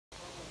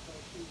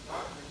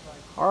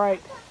All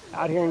right,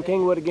 out here in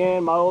Kingwood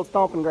again, my old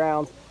stomping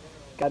grounds.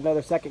 Got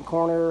another second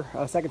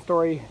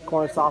story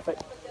corner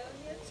soffit.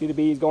 See the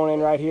bees going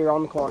in right here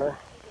on the corner.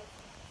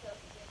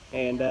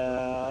 And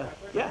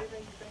yeah,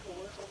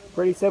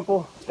 pretty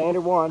simple,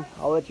 standard one.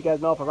 I'll let you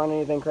guys know if I run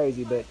anything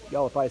crazy, but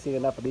y'all have probably seen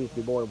enough of these to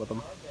be bored with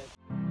them.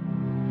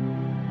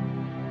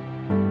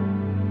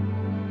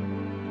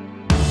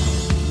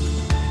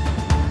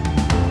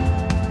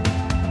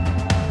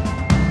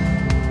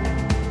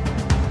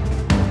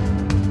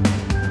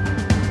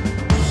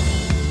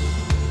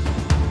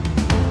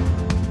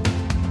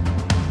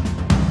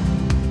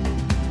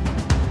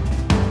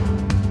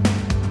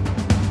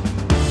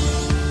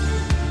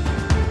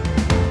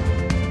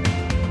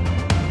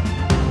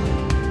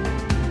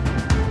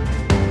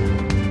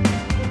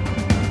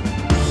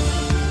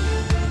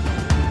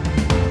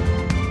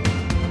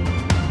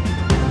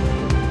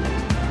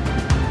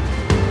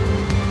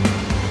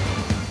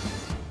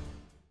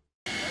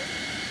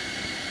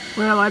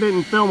 Well, I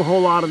didn't film a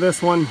whole lot of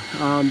this one.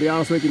 To be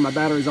honest with you, my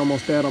battery's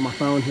almost dead on my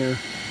phone here.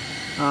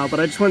 But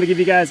I just wanted to give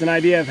you guys an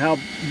idea of how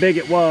big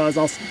it was.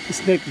 I'll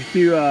stick a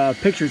few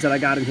pictures that I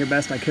got in here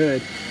best I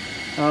could.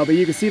 But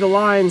you can see the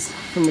lines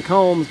from the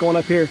combs going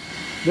up here.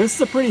 This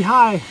is a pretty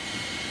high,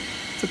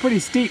 it's a pretty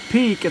steep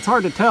peak. It's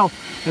hard to tell.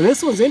 And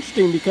this one's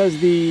interesting because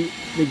the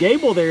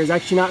gable there is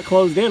actually not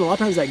closed in. A lot of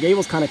times that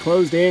gable's kind of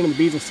closed in and the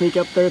bees will sneak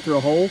up there through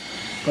a hole.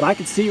 But I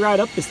could see right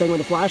up this thing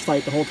with a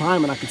flashlight the whole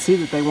time, and I could see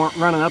that they weren't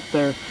running up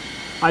there.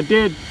 I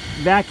did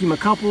vacuum a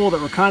couple that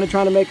were kind of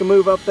trying to make a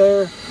move up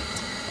there,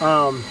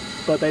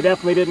 but they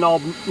definitely didn't all,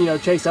 you know,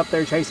 chase up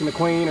there chasing the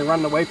queen or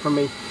running away from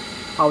me.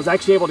 I was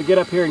actually able to get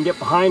up here and get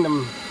behind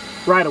them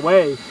right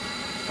away,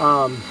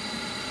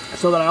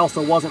 so that I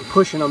also wasn't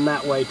pushing them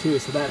that way too,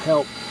 so that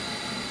helped.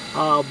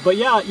 But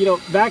yeah, you know,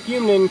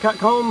 vacuumed and cut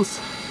combs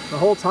the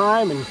whole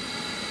time, and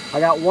I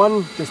got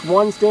just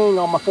one sting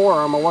on my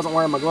forearm. I wasn't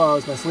wearing my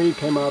gloves. My sleeve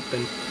came up,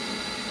 and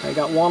I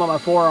got one on my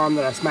forearm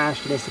that I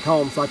smashed against the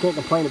comb, so I can't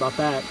complain about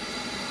that.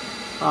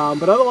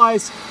 But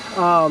otherwise,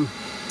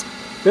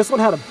 this one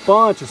had a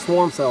bunch of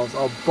swarm cells,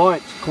 a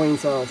bunch of queen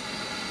cells,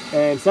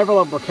 and several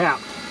of them were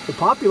capped. The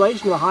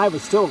population of the hive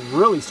was still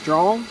really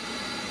strong,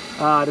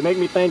 to make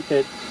me think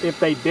that if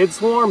they did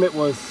swarm, it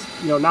was,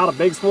 you know, not a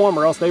big swarm,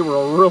 or else they were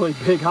a really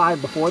big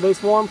hive before they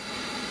swarmed.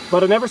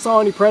 But I never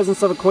saw any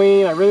presence of a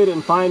queen. I really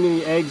didn't find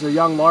any eggs or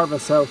young larvae,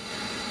 so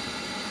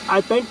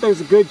I think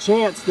there's a good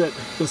chance that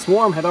the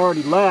swarm had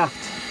already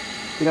left.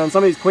 You know, and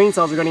some of these queen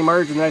cells are going to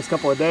emerge in the next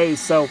couple of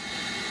days, so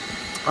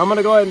I'm going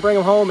to go ahead and bring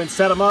them home and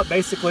set them up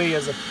basically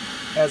as a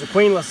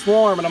queenless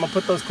swarm, and I'm going to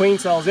put those queen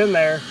cells in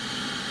there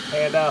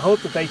and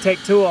hope that they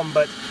take to them.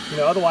 But, you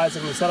know, otherwise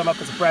I'm going to set them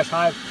up as a fresh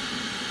hive.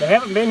 They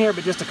haven't been here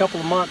but just a couple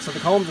of months, so the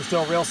combs are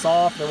still real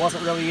soft. There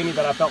wasn't really any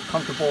that I felt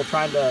comfortable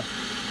trying to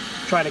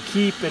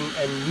keep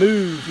and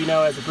move, you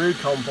know, as a brood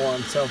comb for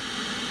them. So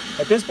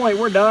at this point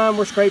we're done.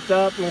 We're scraped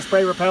up. I'm going to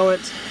spray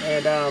repellent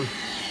and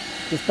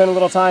just spend a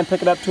little time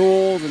picking up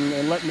tools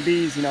and letting the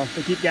bees, you know,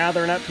 they keep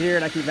gathering up here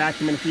and I keep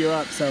vacuuming a few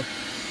up. So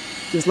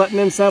just letting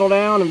them settle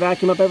down and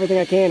vacuum up everything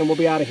I can, and we'll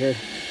be out of here.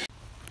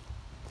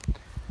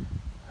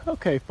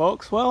 Okay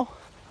folks, well,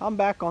 I'm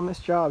back on this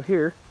job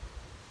here.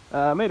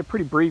 I made a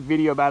pretty brief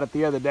video about it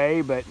the other day,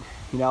 but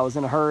you know, I was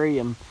in a hurry,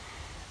 and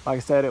like I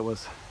said, it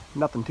was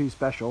nothing too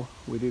special.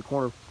 We do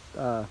corner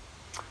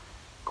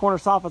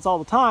soffits all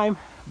the time,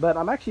 but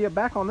I'm actually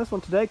back on this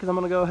one today because I'm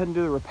going to go ahead and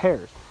do the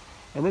repairs.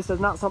 And this is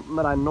not something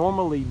that I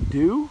normally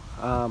do.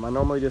 I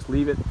normally just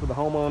leave it for the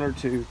homeowner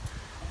to,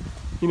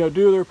 you know,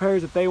 do the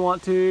repairs if they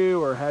want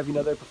to, or have, you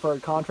know, their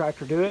preferred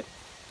contractor do it.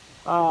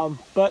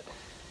 But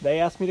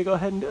they asked me to go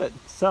ahead and do it.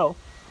 So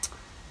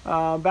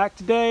back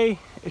today,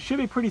 it should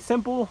be pretty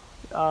simple.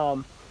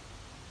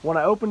 When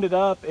I opened it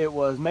up, it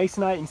was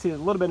masonite. You can see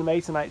there's a little bit of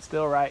masonite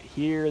still right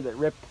here that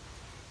ripped.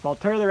 So I'll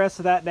tear the rest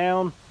of that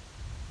down.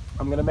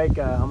 I'm gonna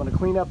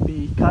clean up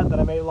the cut that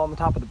I made along the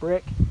top of the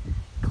brick.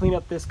 Clean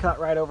up this cut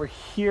right over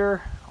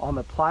here on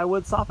the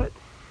plywood soffit.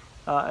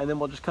 And then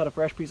we'll just cut a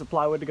fresh piece of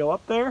plywood to go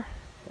up there.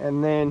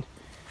 And then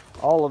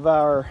all of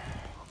our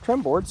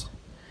trim boards,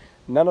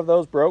 none of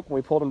those broke when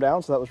we pulled them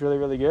down, so that was really,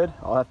 really good.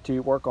 I'll have to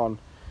work on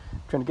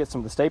trying to get some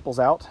of the staples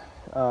out.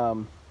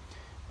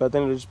 But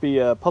then it'll just be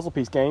a puzzle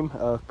piece game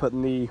of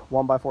putting the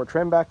 1x4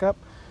 trim back up.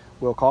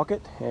 We'll caulk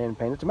it and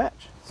paint it to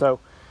match. So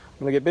I'm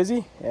gonna get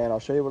busy and I'll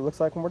show you what it looks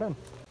like when we're done.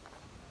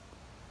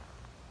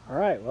 All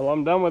right, well,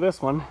 I'm done with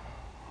this one.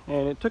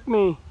 And it took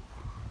me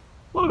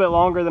a little bit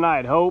longer than I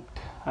had hoped.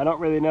 I don't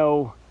really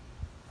know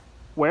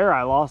where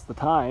I lost the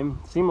time.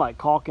 It seemed like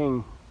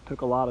caulking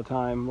took a lot of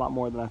time, a lot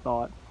more than I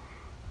thought.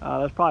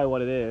 That's probably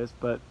what it is.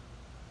 But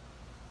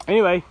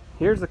anyway,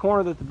 here's the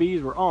corner that the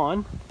bees were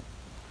on.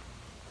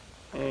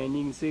 And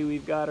you can see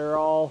we've got her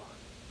all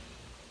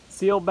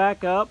sealed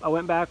back up. I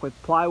went back with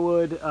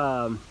plywood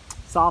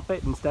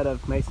soffit instead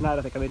of masonite.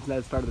 I think I mentioned that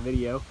at the start of the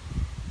video.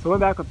 So I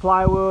went back with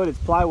plywood. It's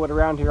plywood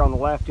around here on the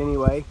left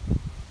anyway.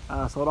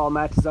 So it all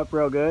matches up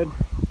real good.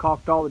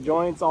 Caulked all the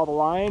joints, all the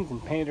lines,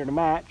 and painted her to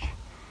match.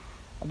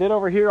 I did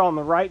over here on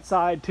the right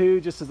side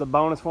too, just as a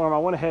bonus for them. I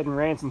went ahead and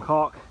ran some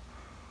caulk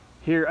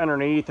here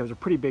underneath there's a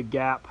pretty big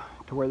gap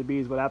to where the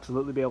bees would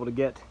absolutely be able to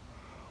get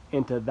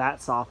into that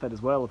soffit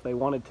as well if they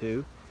wanted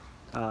to.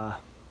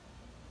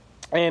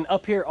 And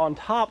up here on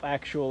top,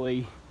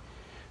 actually,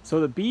 so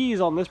the bees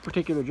on this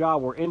particular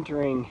job were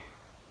entering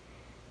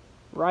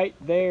right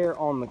there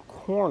on the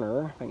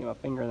corner. If I can get my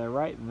finger in there,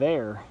 right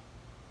there.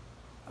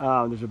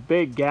 There's a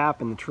big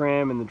gap in the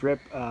trim and the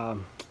drip,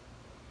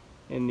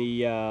 in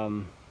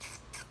the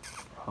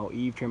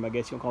eave trim, I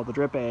guess you'll call it, the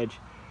drip edge.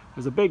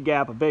 There's a big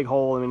gap, a big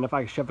hole. I mean, if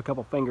I could shove a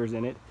couple fingers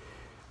in it,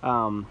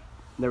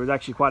 there was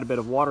actually quite a bit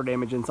of water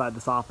damage inside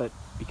the soffit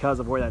because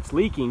of where that's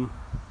leaking.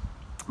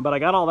 But I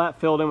got all that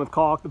filled in with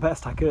caulk the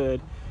best I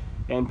could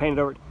and painted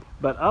over it.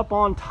 But up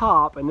on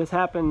top, and this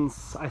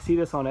happens, I see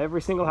this on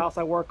every single house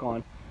I work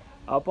on,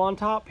 up on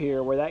top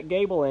here where that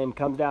gable end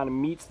comes down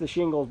and meets the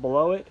shingles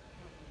below it,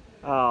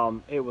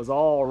 it was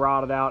all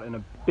rotted out in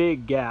a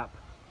big gap.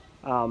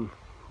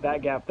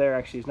 That gap there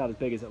actually is not as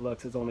big as it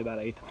looks. It's only about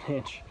 1/8 of an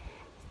inch.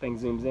 This thing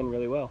zooms in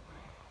really well.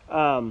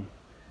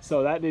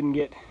 So that didn't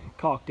get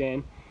caulked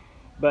in.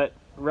 But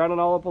running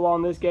all up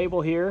along this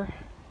gable here,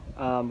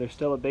 there's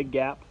still a big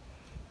gap.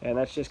 And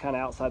that's just kind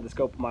of outside the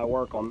scope of my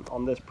work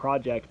on this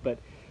project. But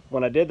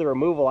when I did the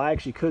removal, I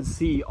actually could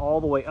see all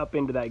the way up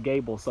into that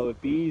gable. So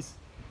if bees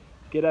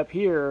get up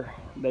here,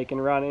 they can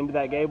run into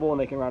that gable and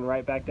they can run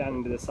right back down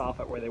into the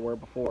soffit where they were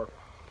before.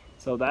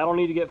 So that'll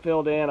need to get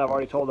filled in. I've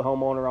already told the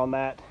homeowner on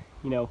that,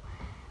 you know,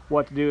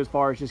 what to do as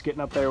far as just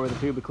getting up there with a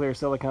tube of clear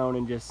silicone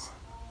and just,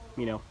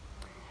 you know,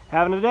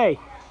 having a day.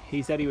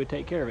 He said he would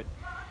take care of it.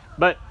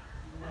 But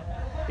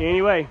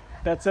anyway,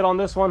 that's it on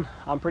this one.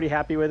 I'm pretty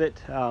happy with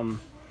it.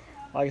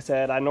 Like I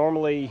said, I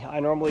normally,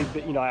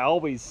 you know, I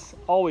always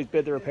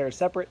bid the repairs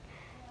separate,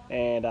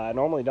 and I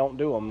normally don't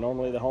do them.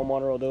 Normally the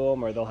homeowner will do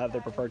them, or they'll have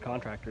their preferred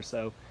contractor.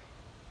 So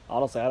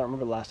honestly, I don't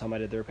remember the last time I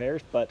did the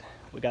repairs, but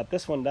we got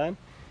this one done,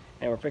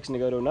 and we're fixing to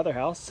go to another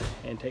house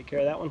and take care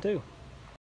of that one too.